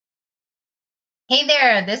Hey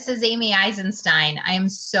there, this is Amy Eisenstein. I am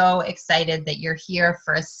so excited that you're here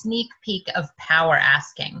for a sneak peek of power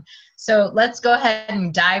asking. So let's go ahead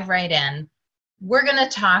and dive right in. We're going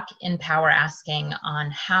to talk in power asking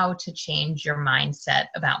on how to change your mindset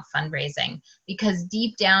about fundraising, because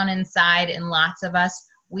deep down inside in lots of us,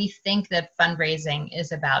 we think that fundraising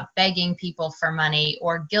is about begging people for money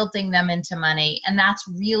or guilting them into money, and that's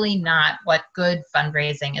really not what good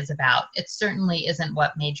fundraising is about. It certainly isn't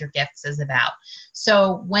what Major Gifts is about.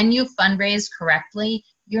 So when you fundraise correctly,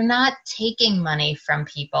 you're not taking money from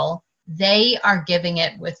people. They are giving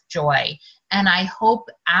it with joy. And I hope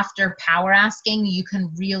after power asking, you can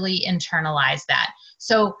really internalize that.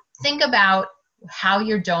 So think about how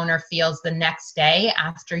your donor feels the next day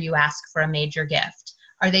after you ask for a major gift.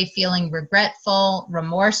 Are they feeling regretful,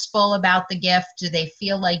 remorseful about the gift? Do they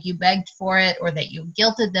feel like you begged for it or that you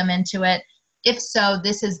guilted them into it? If so,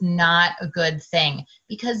 this is not a good thing,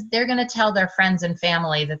 because they're going to tell their friends and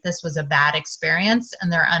family that this was a bad experience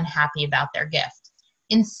and they're unhappy about their gift.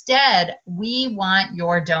 Instead, we want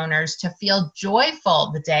your donors to feel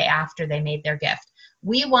joyful the day after they made their gift.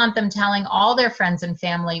 We want them telling all their friends and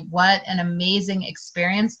family what an amazing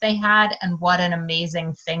experience they had and what an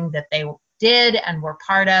amazing thing that they did and were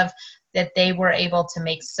part of, that they were able to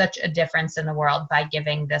make such a difference in the world by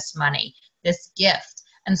giving this money, this gift.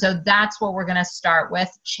 And so that's what we're going to start with,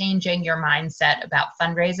 changing your mindset about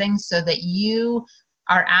fundraising so that you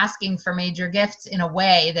are asking for major gifts in a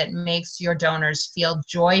way that makes your donors feel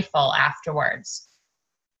joyful afterwards.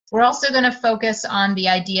 We're also going to focus on the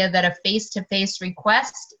idea that a face-to-face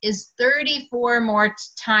request is 34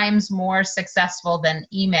 times more successful than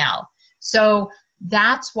email. So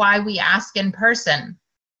that's why we ask in person.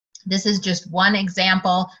 This is just one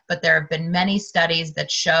example, but there have been many studies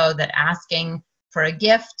that show that asking for a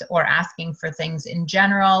gift or asking for things in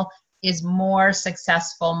general is more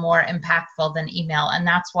successful, more impactful than email. And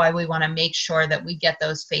that's why we want to make sure that we get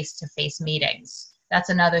those face-to-face meetings. That's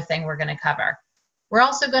another thing we're going to cover. We're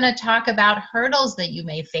also going to talk about hurdles that you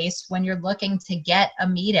may face when you're looking to get a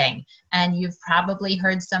meeting. And you've probably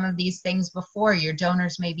heard some of these things before. Your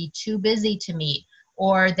donors may be too busy to meet,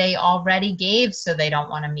 or they already gave so they don't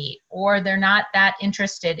want to meet, or they're not that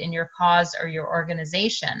interested in your cause or your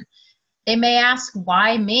organization. They may ask,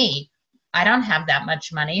 why me? I don't have that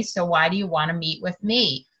much money, so why do you want to meet with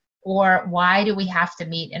me? Or why do we have to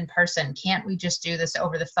meet in person? Can't we just do this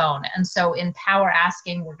over the phone? And so in power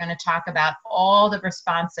asking, we're going to talk about all the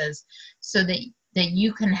responses so that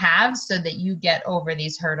you can have, so that you get over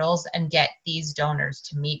these hurdles and get these donors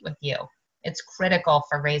to meet with you. It's critical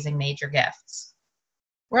for raising major gifts.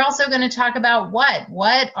 We're also going to talk about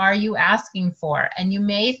what are you asking for? And you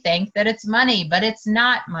may think that it's money, but it's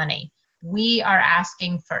not money. We are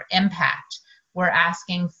asking for impact. We're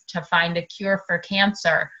asking to find a cure for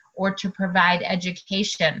cancer, or to provide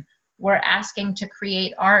education. We're asking to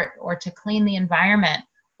create art, or to clean the environment,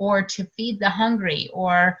 or to feed the hungry,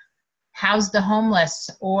 or house the homeless,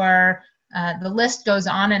 or the list goes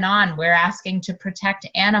on and on. We're asking to protect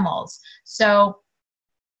animals. So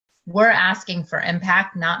we're asking for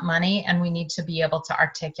impact, not money, and we need to be able to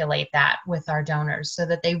articulate that with our donors so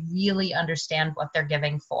that they really understand what they're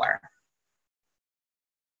giving for.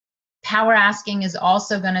 Power asking is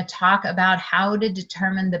also going to talk about how to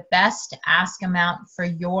determine the best ask amount for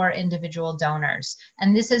your individual donors.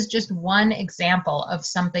 And this is just one example of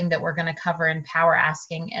something that we're going to cover in power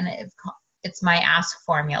asking, and it's my ask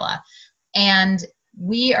formula. And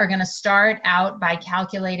we are going to start out by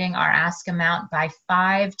calculating our ask amount by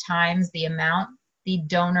 5 times the amount the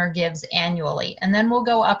donor gives annually. And then we'll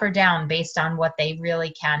go up or down based on what they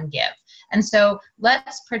really can give. And so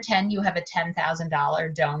let's pretend you have a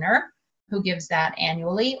 $10,000 donor who gives that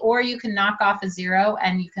annually, or you can knock off a 0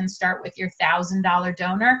 and you can start with your $1,000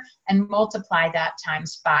 donor and multiply that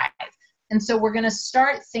times 5. And so we're going to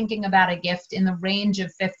start thinking about a gift in the range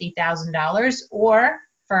of $50,000, or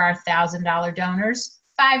for our $1,000 donors,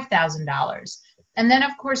 $5,000. And then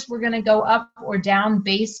of course we're going to go up or down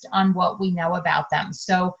based on what we know about them.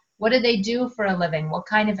 So what do they do for a living? What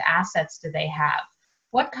kind of assets do they have?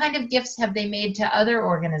 What kind of gifts have they made to other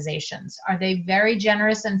organizations? Are they very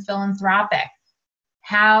generous and philanthropic?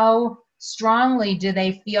 How strongly do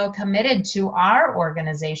they feel committed to our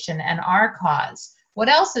organization and our cause? What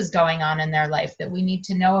else is going on in their life that we need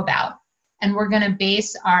to know about? And we're going to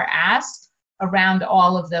base our ask around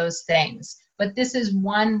all of those things. But this is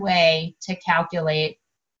one way to calculate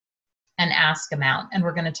an ask amount, and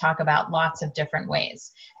we're going to talk about lots of different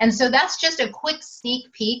ways. And so that's just a quick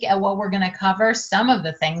sneak peek at what we're going to cover, some of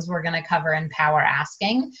the things we're going to cover in power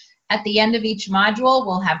asking. At the end of each module,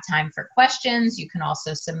 we'll have time for questions. You can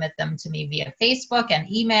also submit them to me via Facebook and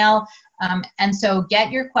email. And so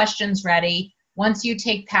get your questions ready. Once you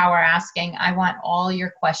take Power Asking, I want all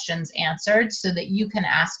your questions answered so that you can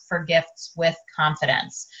ask for gifts with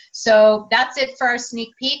confidence. So that's it for our sneak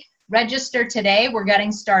peek. Register today. We're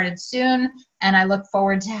getting started soon, and I look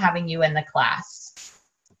forward to having you in the class.